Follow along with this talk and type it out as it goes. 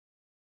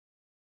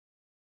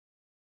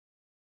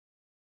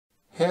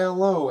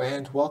Hello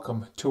and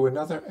welcome to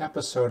another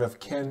episode of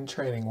Ken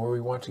Training, where we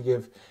want to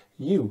give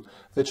you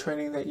the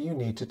training that you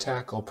need to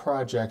tackle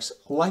projects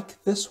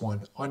like this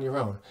one on your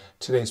own.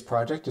 Today's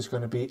project is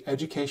going to be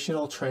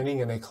educational training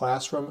in a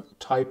classroom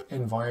type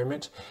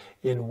environment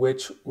in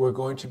which we're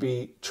going to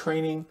be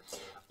training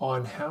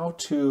on how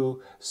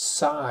to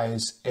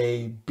size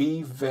a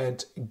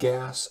B-vent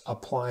gas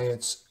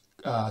appliance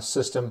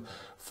system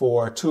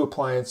for two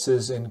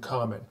appliances in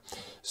common.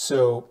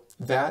 So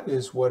that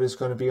is what is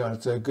going to be on.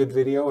 It's a good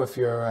video if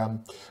you're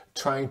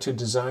trying to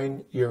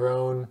design your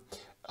own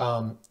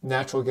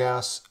natural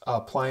gas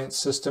appliance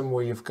system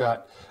where you've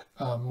got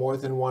more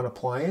than one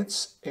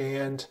appliance,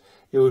 and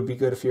it would be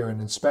good if you're an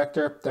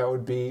inspector.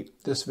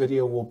 This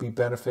video will be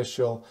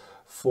beneficial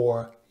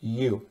for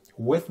you.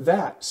 With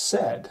that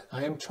said,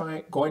 I am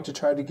going to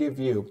try to give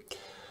you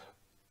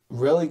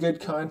really good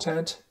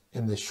content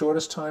in the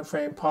shortest time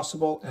frame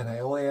possible, and I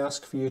only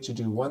ask for you to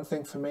do one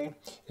thing for me,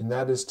 and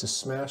that is to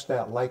smash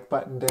that like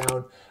button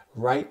down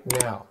right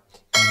now.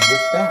 And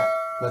with that,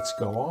 let's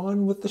go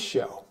on with the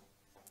show.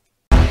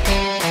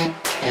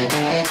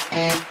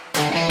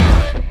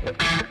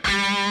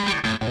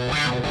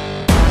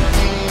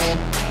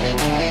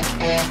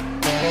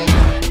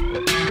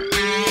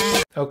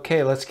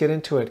 Okay, let's get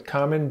into it.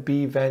 Common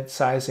B-vent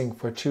sizing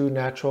for two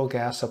natural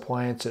gas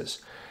appliances.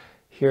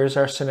 Here's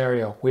our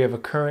scenario. We have a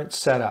current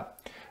setup.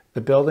 The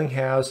building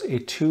has a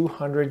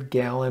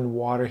 200-gallon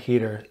water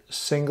heater,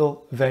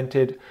 single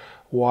vented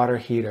water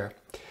heater,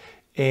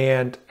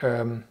 and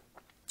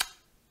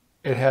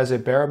it has a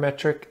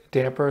barometric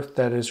damper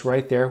that is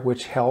right there,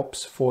 which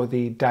helps for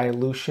the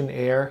dilution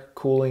air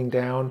cooling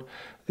down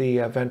the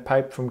vent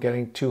pipe from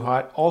getting too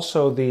hot.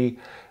 Also, the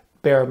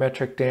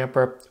barometric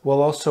damper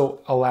will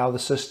also allow the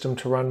system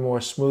to run more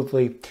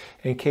smoothly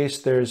in case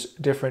there's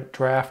different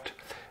draft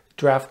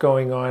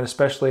going on,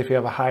 especially if you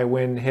have a high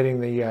wind hitting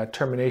the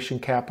termination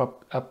cap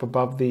up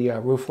above the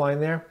roof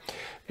line there,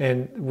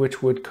 and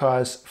which would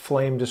cause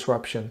flame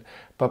disruption.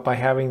 But by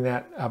having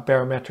that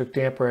barometric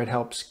damper, it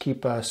helps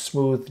keep a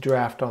smooth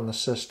draft on the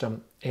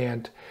system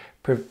and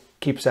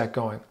keeps that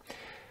going.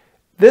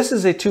 This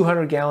is a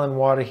 200-gallon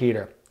water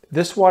heater.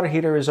 This water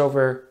heater is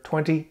over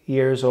 20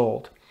 years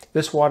old.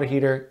 This water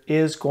heater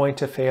is going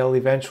to fail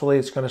eventually.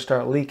 It's going to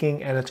start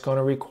leaking, and it's going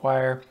to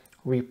require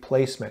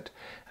replacement.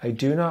 I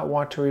do not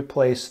want to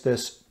replace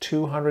this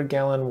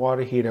 200-gallon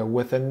water heater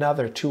with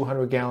another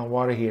 200-gallon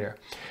water heater.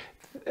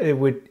 It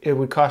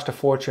would cost a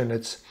fortune.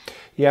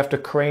 You have to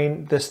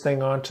crane this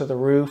thing onto the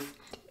roof.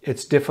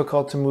 It's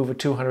difficult to move a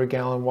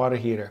 200-gallon water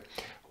heater.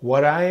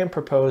 What I am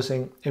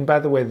proposing, and by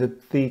the way,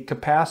 the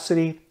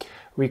capacity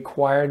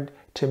required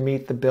to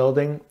meet the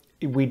building,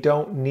 we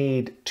don't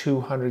need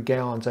 200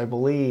 gallons. I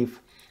believe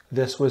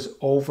this was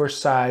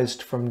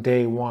oversized from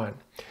day one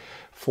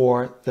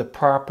for the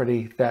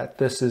property that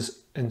this is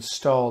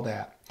installed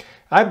at.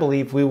 I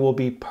believe we will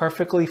be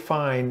perfectly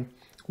fine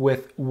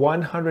with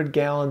 100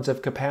 gallons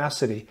of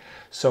capacity.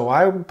 So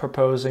I'm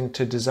proposing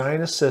to design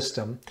a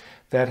system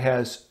that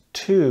has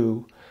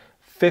two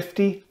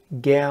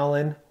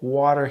 50-gallon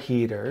water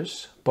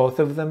heaters, both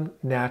of them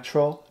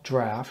natural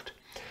draft,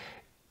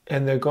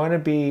 and they're going to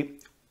be,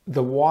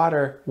 the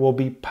water will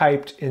be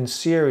piped in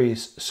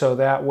series, so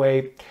that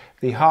way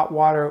the hot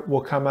water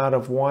will come out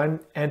of one,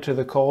 enter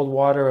the cold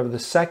water of the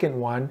second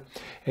one,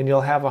 and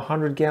you'll have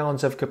 100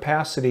 gallons of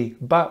capacity,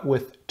 but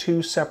with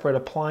two separate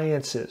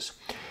appliances.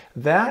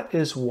 That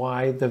is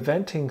why the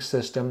venting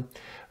system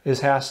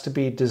has to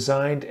be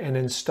designed and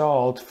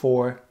installed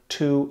for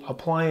two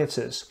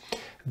appliances.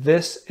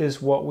 This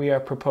is what we are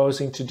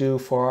proposing to do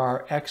for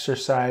our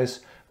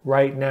exercise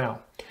right now.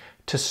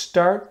 To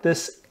start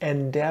this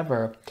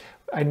endeavor,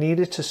 I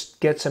needed to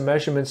get some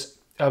measurements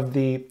of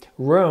the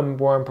room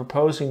where I'm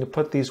proposing to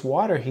put these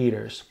water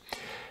heaters.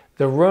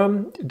 The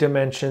room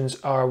dimensions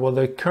are, well,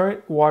 the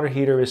current water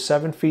heater is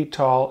 7 feet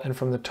tall, and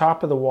from the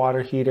top of the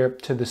water heater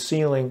to the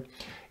ceiling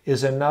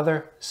is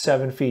another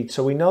 7 feet.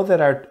 So we know that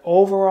our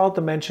overall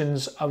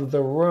dimensions of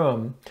the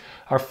room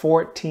are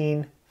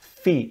 14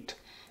 feet.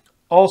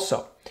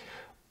 Also,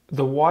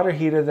 the water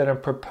heater that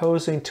I'm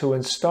proposing to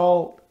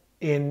install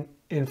in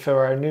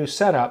for our new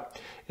setup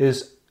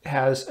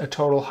has a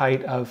total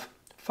height of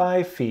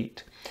 5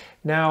 feet.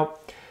 Now,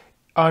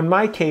 on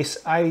my case,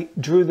 I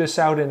drew this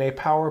out in a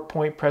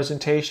PowerPoint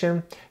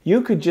presentation.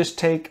 You could just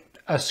take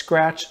a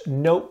scratch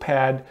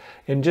notepad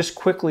and just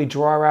quickly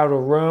draw out a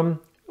room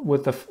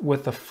with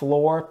the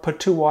floor, put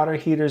two water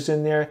heaters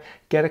in there,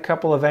 get a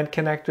couple of vent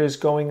connectors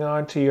going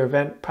on to your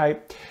vent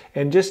pipe,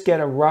 and just get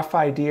a rough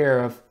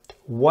idea of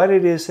what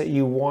it is that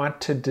you want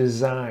to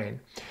design.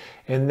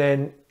 And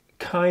then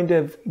kind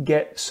of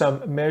get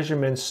some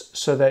measurements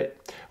so that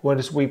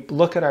as we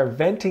look at our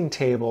venting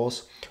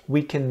tables,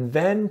 we can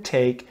then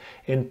take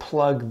and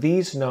plug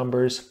these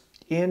numbers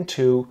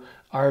into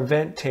our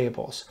vent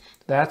tables.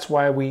 That's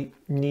why we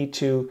need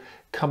to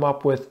come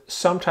up with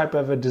some type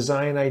of a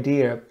design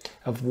idea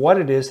of what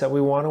it is that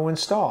we want to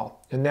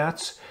install. And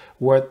that's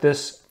what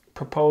this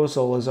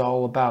proposal is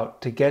all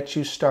about, to get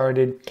you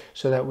started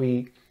so that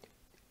we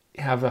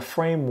have a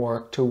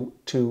framework or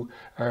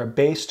a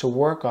base to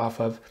work off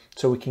of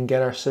so we can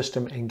get our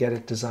system and get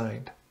it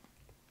designed.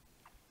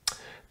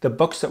 The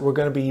books that we're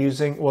going to be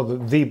using, well,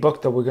 the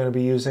book that we're going to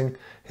be using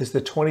is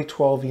the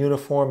 2012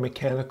 Uniform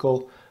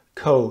Mechanical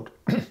Code.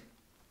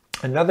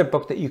 Another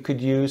book that you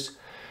could use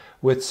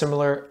with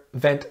similar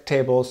vent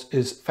tables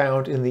is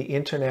found in the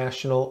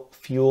International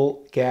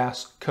Fuel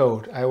Gas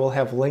Code. I will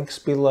have links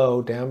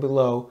down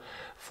below,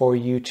 for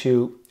you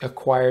to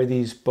acquire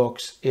these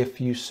books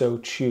if you so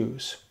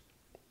choose.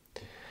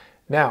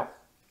 Now,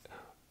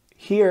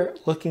 here,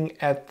 looking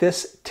at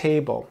this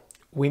table,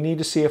 we need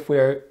to see if we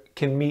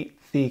can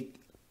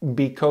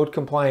be code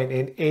compliant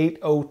in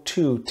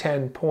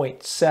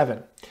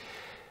 802.10.7.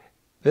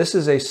 This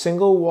is a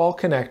single wall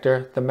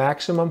connector. The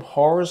maximum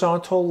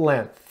horizontal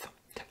length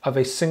of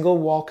a single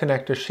wall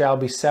connector shall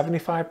be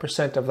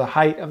 75% of the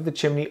height of the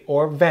chimney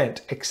or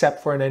vent,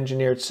 except for an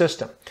engineered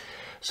system.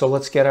 So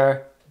let's get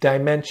our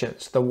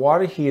dimensions. The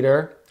water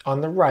heater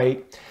on the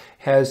right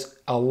has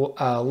a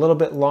little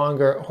bit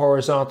longer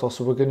horizontal,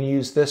 so we're going to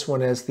use this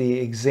one as the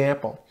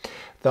example.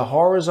 The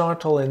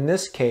horizontal in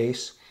this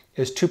case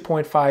is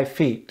 2.5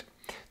 feet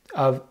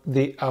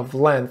of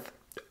length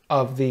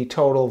of the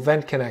total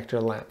vent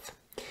connector length.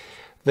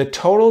 The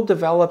total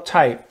developed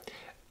height.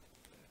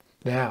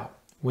 Now,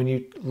 when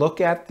you look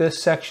at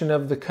this section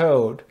of the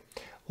code,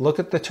 look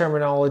at the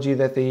terminology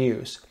that they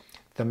use.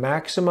 The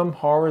maximum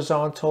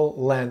horizontal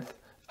length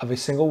of a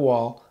single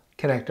wall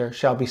connector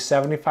shall be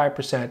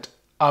 75%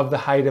 of the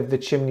height of the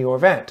chimney or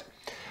vent.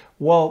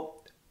 Well,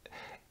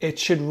 it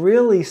should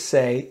really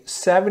say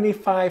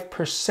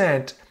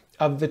 75%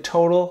 of the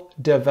total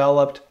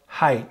developed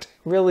height.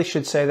 Really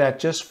should say that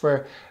just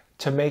to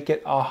make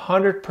it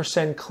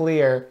 100%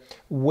 clear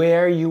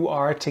where you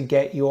are to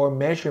get your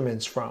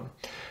measurements from.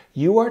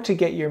 You are to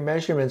get your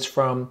measurements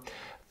from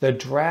the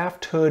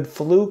draft hood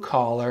flue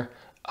collar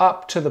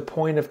up to the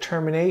point of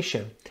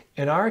termination.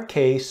 In our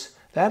case,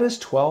 that is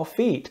 12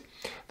 feet.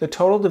 The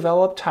total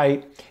developed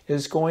height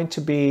is going to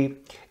be,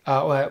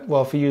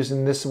 well, if you're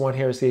using this one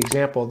here as the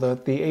example,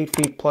 the 8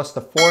 feet plus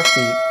the 4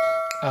 feet,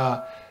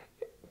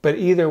 but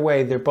either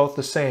way, they're both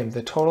the same.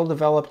 The total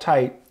developed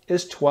height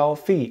is 12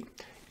 feet,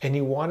 and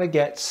you want to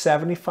get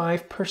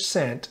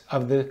 75%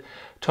 of the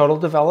total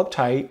developed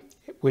height,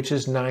 which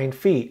is 9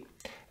 feet.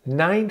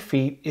 9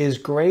 feet is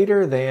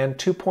greater than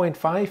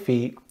 2.5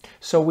 feet,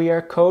 so we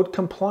are code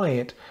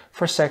compliant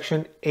for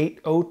section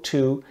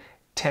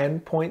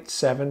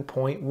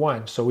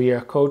 802.10.7.1. So we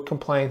are code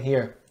compliant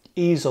here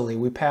easily.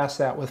 We pass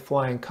that with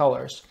flying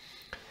colors.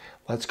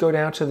 Let's go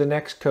down to the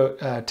next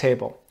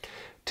table.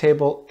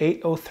 Table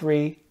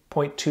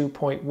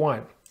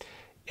 803.2.1.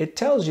 It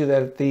tells you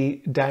that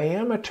the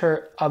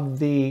diameter of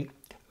the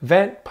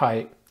vent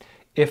pipe,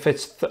 if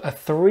it's a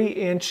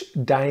 3-inch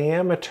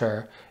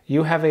diameter,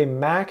 you have a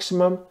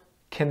maximum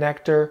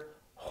connector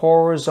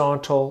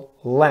horizontal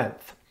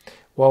length.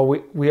 Well,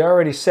 we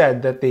already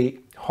said that the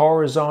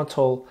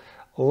horizontal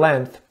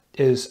length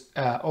is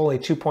only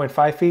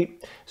 2.5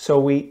 feet, so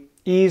we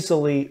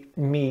easily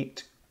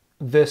meet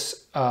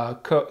this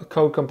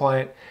code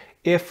compliant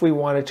if we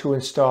wanted to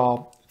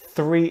install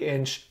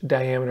 3-inch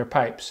diameter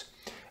pipes.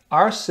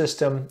 Our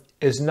system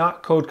is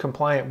not code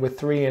compliant with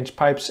 3-inch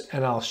pipes,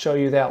 and I'll show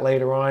you that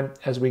later on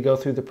as we go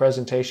through the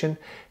presentation.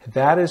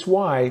 That is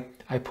why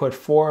I put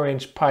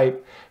 4-inch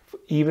pipe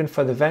even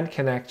for the vent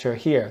connector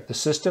here. The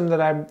system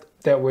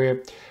that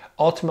we're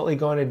ultimately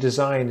going to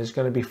design is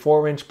going to be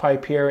 4-inch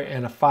pipe here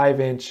and a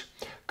 5-inch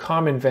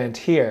common vent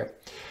here.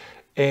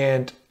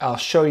 And I'll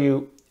show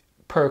you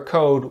per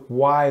code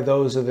why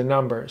those are the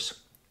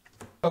numbers.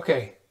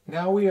 Okay,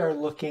 now we are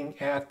looking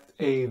at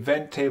a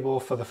vent table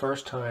for the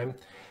first time,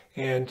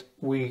 and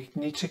we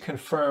need to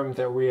confirm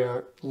that we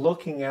are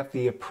looking at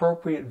the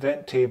appropriate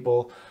vent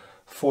table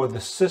for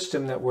the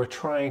system that we're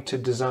trying to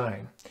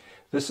design.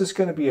 This is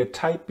going to be a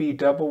type B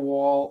double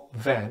wall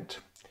vent.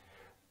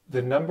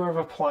 The number of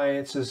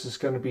appliances is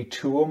going to be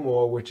 2 or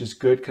more, which is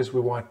good because we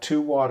want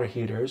 2 water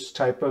heaters.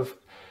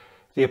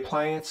 The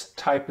appliance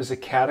type is a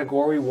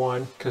category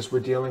 1 because we're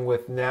dealing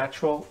with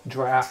natural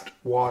draft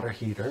water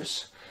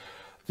heaters.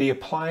 The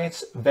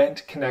appliance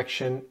vent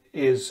connection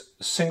is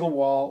single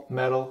wall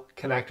metal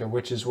connector,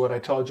 which is what I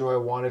told you I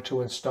wanted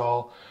to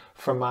install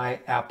for my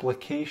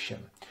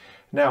application.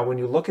 Now, when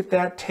you look at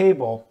that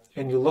table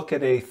and you look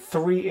at a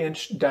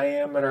 3-inch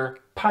diameter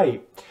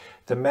pipe,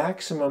 the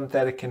maximum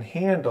that it can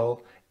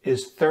handle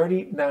is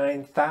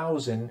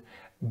 39,000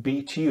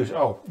 BTUs.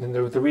 Oh, and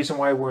the reason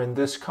why we're in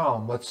this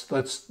column,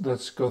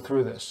 let's go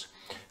through this.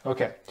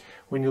 Okay,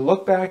 when you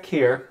look back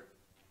here,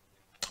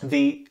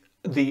 the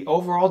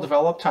overall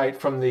developed height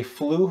from the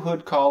flue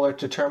hood collar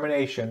to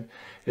termination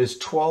is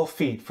 12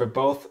 feet for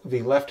both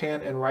the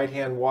left-hand and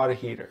right-hand water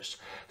heaters.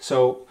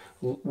 So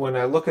when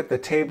I look at the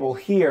table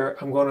here,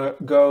 I'm going to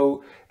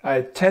go,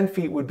 10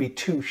 feet would be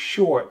too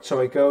short, so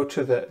I go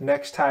to the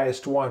next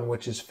highest one,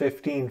 which is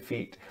 15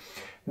 feet.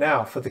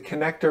 Now, for the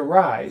connector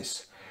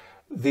rise,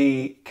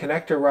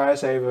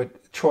 I have a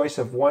choice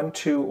of 1,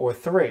 2, or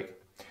 3.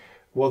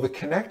 Well, the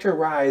connector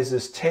rise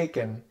is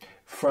taken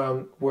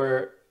from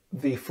where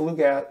the flue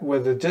gas, where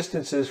the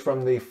distance is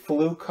from the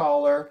flue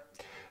collar,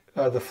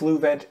 the flue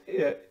vent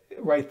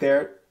right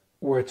there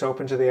where it's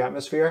open to the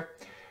atmosphere,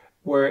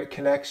 where it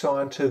connects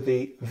onto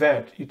the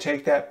vent. You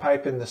take that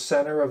pipe in the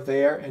center of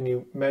there and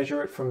you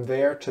measure it from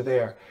there to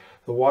there.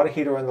 The water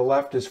heater on the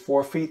left is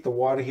 4 feet. The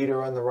water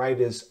heater on the right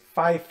is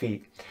 5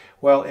 feet.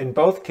 Well, in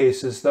both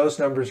cases, those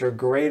numbers are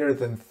greater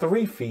than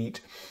 3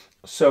 feet.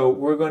 So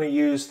we're going to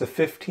use the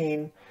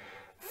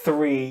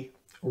 15.3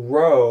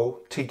 row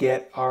to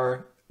get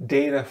our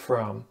data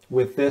from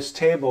with this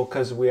table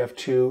because we have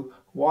 2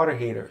 water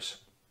heaters,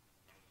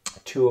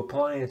 2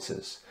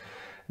 appliances.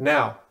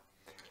 Now,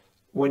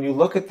 when you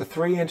look at the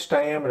 3-inch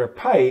diameter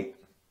pipe,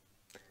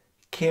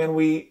 can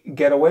we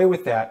get away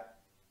with that?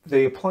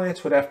 The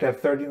appliance would have to have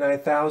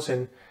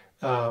 39,000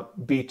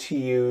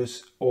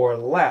 BTUs or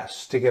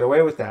less to get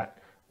away with that.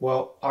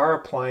 Well, our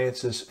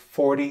appliance is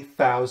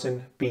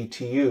 40,000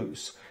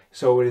 BTUs.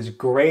 So it is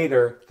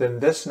greater than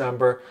this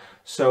number.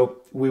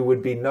 So we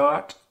would be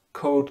not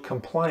code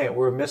compliant.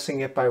 We're missing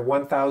it by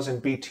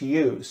 1,000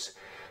 BTUs.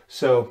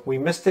 So we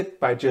missed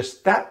it by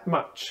just that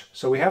much.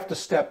 So we have to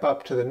step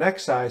up to the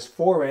next size,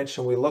 4-inch,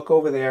 and we look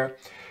over there,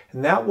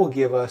 and that will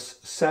give us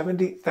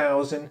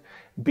 70,000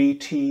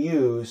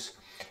 BTUs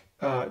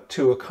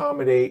to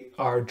accommodate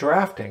our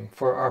drafting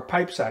for our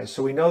pipe size.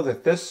 So we know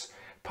that this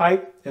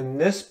pipe and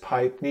this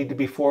pipe need to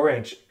be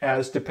 4-inch,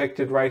 as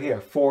depicted right here.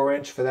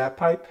 4-inch for that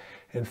pipe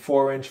and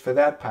 4-inch for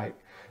that pipe.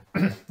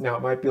 Now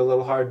it might be a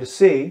little hard to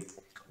see,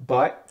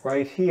 but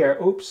right here,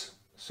 oops,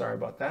 sorry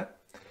about that.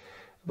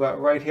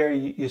 But right here,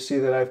 you see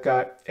that I've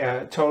got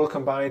total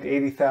combined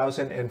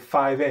 80,000 and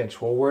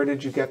 5-inch. Well, where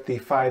did you get the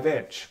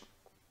 5-inch?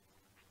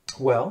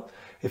 Well,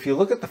 if you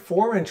look at the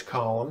 4-inch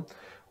column,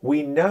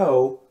 we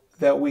know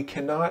that we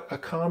cannot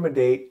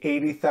accommodate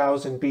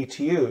 80,000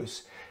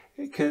 BTUs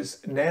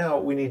because now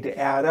we need to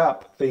add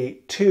up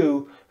the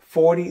 2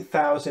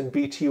 40,000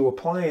 BTU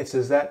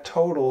appliances. That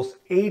totals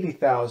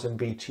 80,000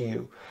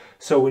 BTU.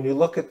 So when you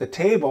look at the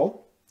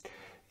table,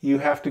 you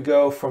have to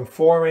go from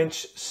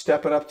 4-inch,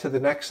 step it up to the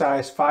next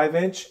size,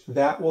 5-inch.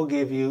 That will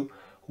give you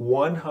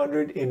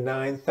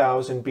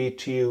 109,000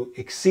 BTU,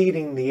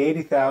 exceeding the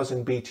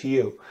 80,000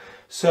 BTU.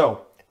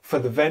 So for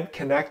the vent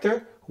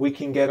connector, we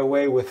can get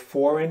away with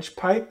 4-inch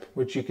pipe,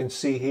 which you can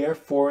see here,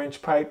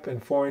 4-inch pipe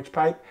and 4-inch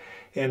pipe.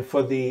 And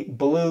for the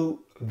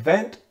blue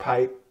vent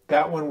pipe,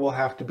 that one will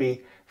have to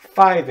be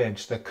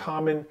 5-inch. The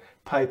common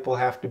pipe will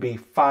have to be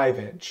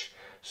 5-inch.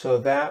 So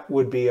that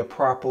would be a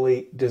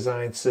properly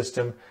designed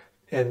system,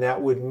 and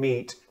that would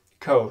meet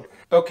code.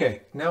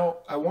 Okay, now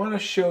I want to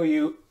show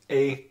you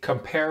a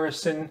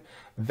comparison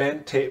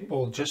vent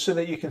table just so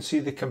that you can see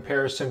the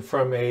comparison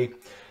from a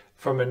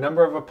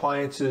number of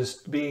appliances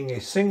being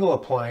a single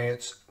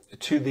appliance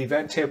to the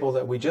vent table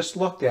that we just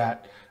looked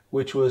at,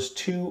 which was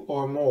 2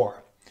 or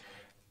more.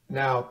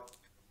 Now,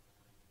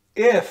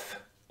 if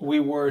we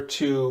were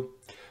to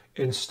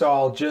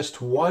install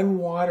just one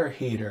water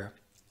heater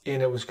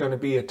and it was going to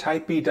be a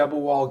type B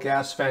double wall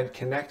gas vent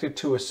connected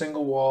to a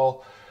single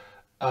wall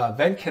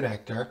vent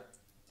connector,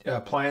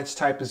 appliance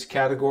type is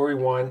category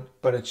 1,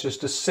 but it's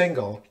just a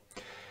single.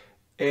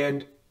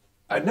 And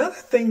another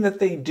thing that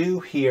they do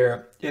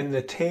here in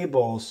the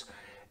tables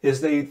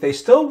is they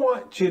still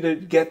want you to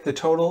get the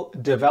total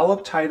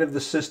developed height of the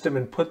system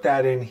and put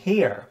that in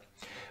here.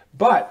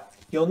 But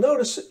you'll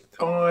notice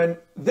on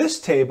this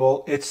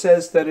table, it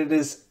says that it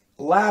is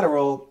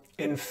lateral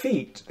in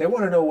feet. They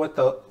want to know what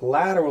the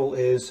lateral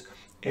is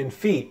in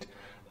feet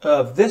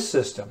of this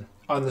system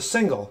on the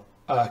single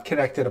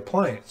connected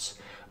appliance.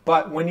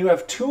 But when you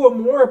have 2 or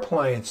more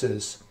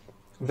appliances,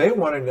 they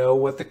want to know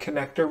what the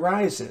connector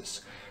rise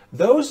is.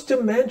 Those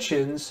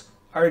dimensions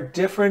are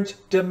different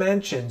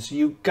dimensions.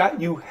 You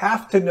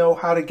have to know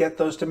how to get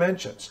those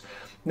dimensions.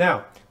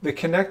 Now, the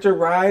connector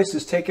rise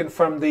is taken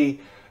from the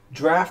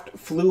draft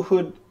flue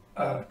hood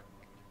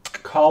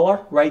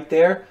collar right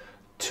there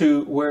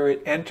to where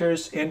it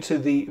enters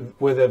into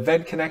where the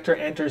vent connector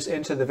enters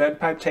into the vent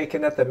pipe,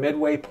 taken at the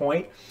midway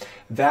point.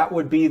 That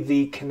would be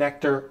the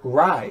connector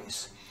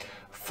rise.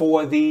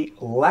 For the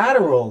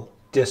lateral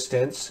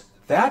distance,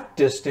 that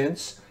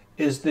distance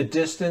is the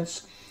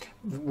distance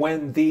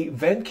when the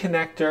vent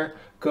connector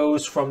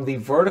goes from the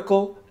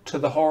vertical to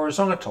the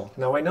horizontal.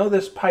 Now I know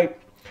this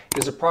pipe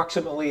is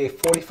approximately a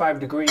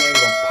 45-degree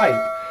angle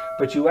pipe,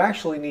 but you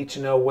actually need to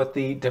know what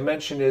the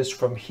dimension is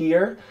from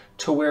here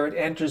to where it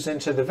enters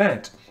into the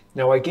vent.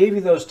 Now I gave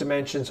you those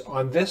dimensions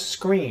on this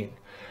screen.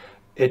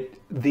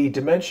 The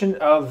dimension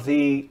of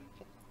the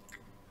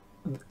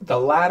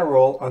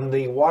lateral on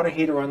the water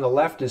heater on the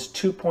left is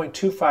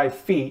 2.25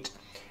 feet,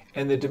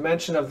 and the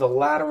dimension of the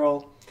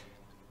lateral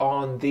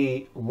on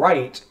the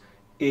right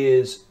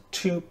is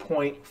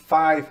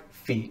 2.5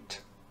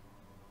 feet.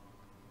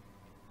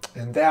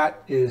 And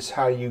that is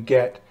how you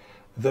get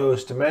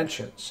those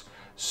dimensions.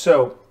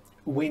 So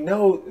we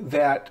know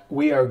that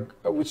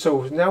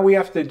so now we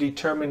have to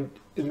determine,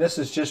 and this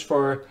is just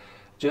for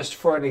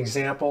an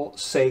example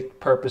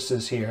sake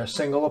purposes here,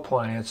 single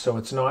appliance, so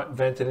it's not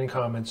vented in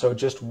common, so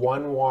just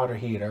one water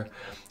heater.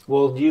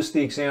 we'll use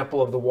the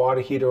example of the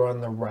water heater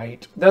on the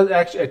right.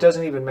 Actually, it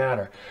doesn't even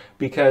matter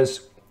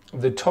because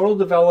the total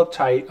developed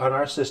height on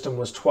our system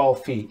was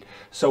 12 feet.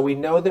 So we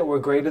know that we're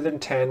greater than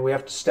 10. We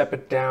have to step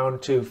it down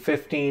to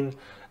 15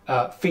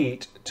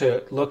 feet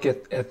to look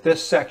at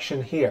this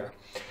section here.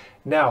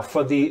 Now,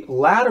 for the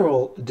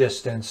lateral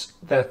distance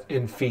that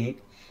in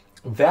feet,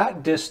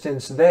 that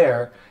distance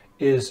there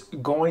is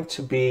going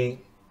to be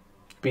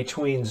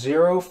between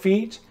 0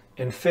 feet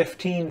and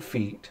 15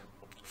 feet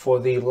for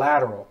the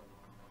lateral.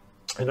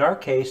 In our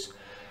case,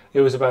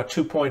 it was about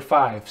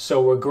 2.5.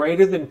 So we're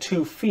greater than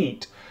 2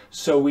 feet.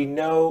 So we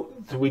know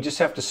that we just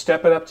have to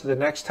step it up to the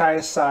next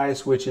highest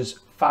size, which is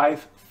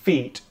 5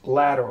 feet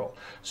lateral.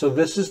 So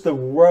this is the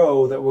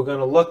row that we're going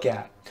to look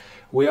at.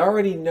 We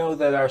already know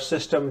that our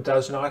system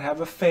does not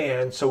have a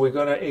fan, so we're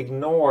going to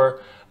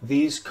ignore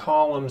these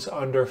columns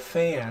under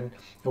fan,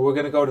 and we're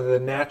going to go to the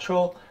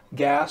natural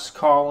gas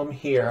column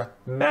here,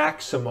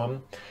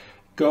 maximum,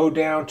 go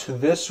down to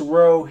this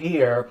row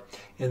here,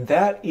 and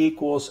that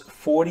equals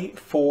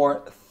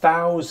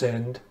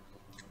 44,000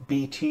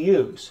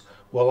 BTUs.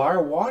 Well,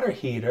 our water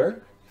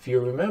heater, if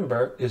you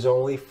remember, is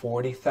only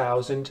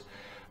 40,000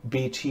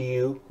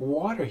 BTU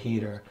water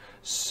heater.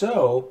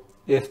 So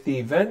if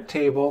the vent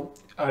table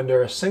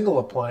under a single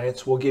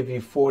appliance will give you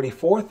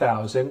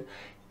 44,000,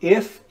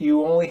 if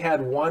you only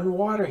had one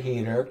water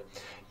heater,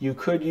 you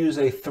could use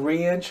a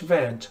 3-inch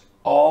vent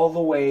all the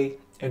way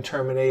and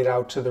terminate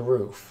out to the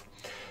roof.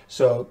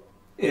 So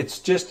it's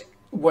just,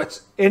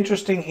 what's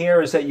interesting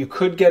here is that you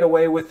could get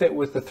away with it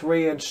with the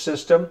 3-inch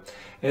system.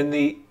 In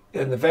the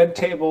vent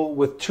table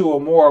with 2 or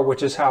more,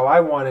 which is how I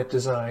want it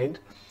designed,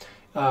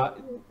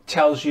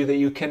 tells you that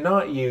you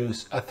cannot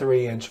use a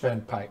 3-inch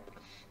vent pipe.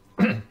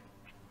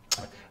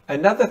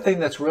 Another thing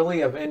that's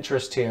really of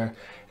interest here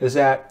is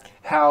that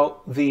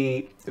how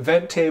the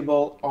vent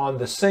table on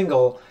the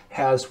single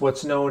has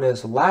what's known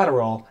as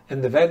lateral,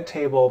 and the vent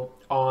table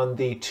on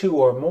the 2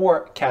 or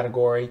more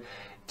category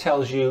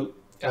tells you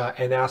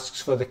and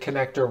asks for the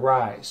connector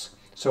rise.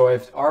 So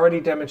I've already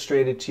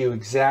demonstrated to you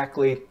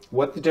exactly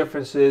what the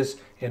difference is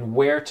and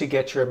where to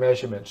get your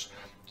measurements.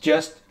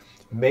 Just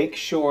make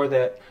sure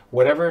that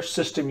whatever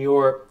system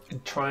you're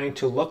trying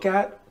to look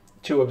at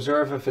to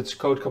observe if it's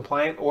code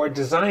compliant or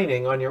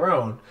designing on your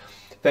own,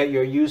 that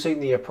you're using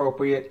the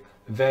appropriate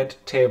vent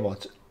table.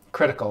 It's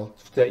critical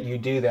that you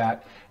do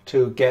that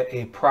to get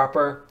a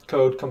proper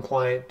code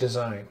compliant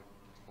design.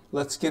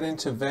 Let's get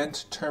into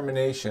vent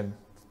termination.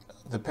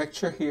 The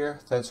picture here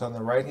that's on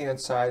the right hand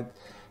side,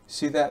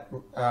 see that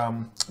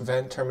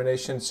vent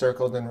termination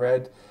circled in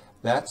red?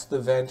 That's the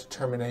vent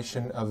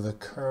termination of the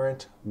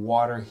current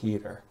water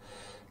heater.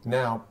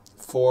 Now,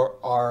 for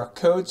our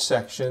code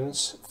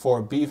sections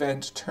for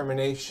B-vent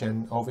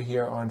termination over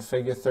here on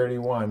figure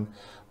 31,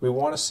 we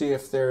want to see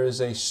if there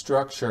is a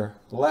structure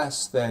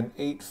less than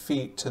 8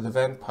 feet to the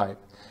vent pipe.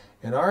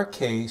 In our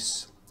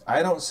case,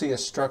 I don't see a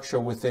structure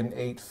within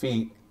 8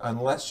 feet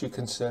unless you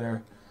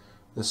consider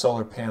the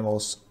solar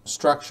panel's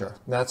structure.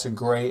 That's a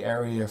gray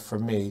area for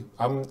me.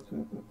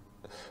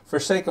 For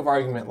sake of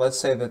argument, let's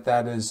say that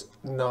that is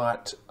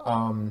not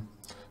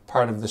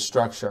part of the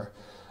structure.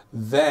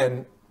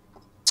 Then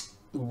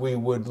we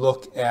would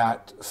look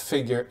at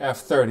figure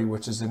F30,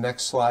 which is the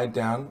next slide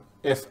down.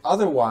 If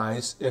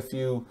otherwise, if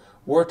you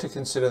were to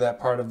consider that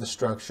part of the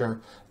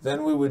structure,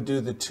 then we would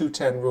do the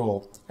 210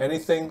 rule.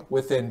 Anything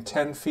within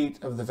 10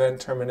 feet of the vent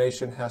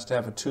termination has to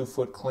have a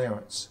 2-foot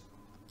clearance.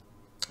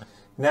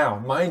 Now,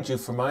 mind you,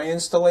 for my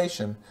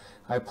installation,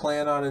 I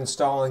plan on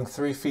installing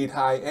 3 feet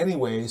high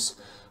anyways,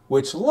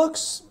 which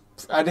looks,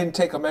 I didn't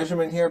take a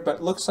measurement here,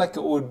 but looks like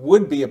it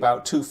would be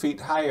about 2 feet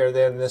higher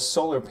than this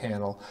solar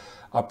panel,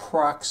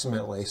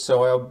 approximately.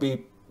 So I'll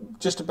be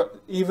just about,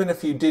 even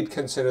if you did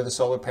consider the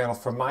solar panel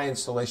for my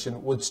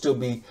installation, would still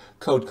be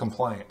code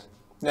compliant.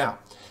 Now,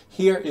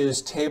 here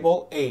is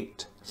table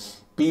 8,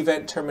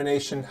 B-vent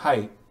termination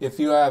height. If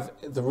you have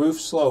the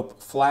roof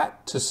slope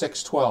flat to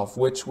 612,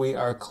 which we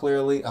are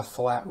clearly a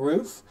flat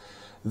roof,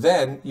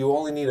 then you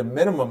only need a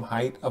minimum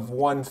height of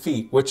 1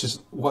 feet, which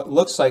is what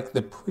looks like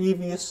the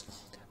previous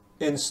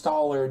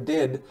installer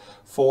did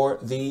for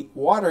the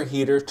water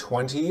heater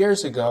 20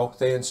 years ago.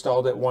 They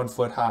installed it 1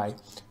 foot high.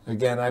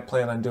 Again, I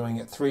plan on doing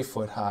it 3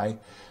 foot high.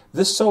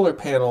 This solar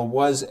panel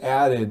was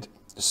added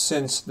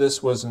since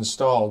this was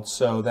installed,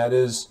 so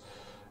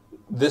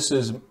this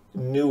is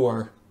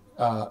newer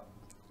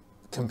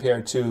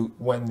compared to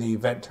when the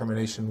vent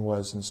termination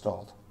was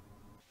installed.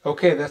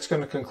 Okay, that's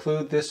going to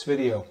conclude this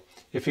video.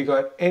 If you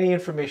got any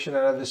information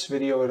out of this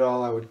video at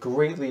all, I would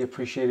greatly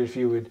appreciate it if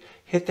you would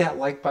hit that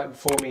like button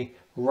for me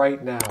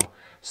right now.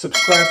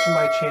 Subscribe to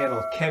my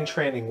channel, Ken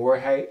Training,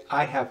 where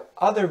I have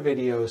other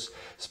videos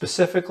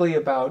specifically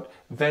about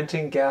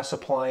venting gas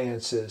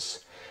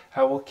appliances.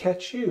 I will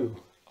catch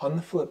you on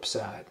the flip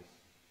side.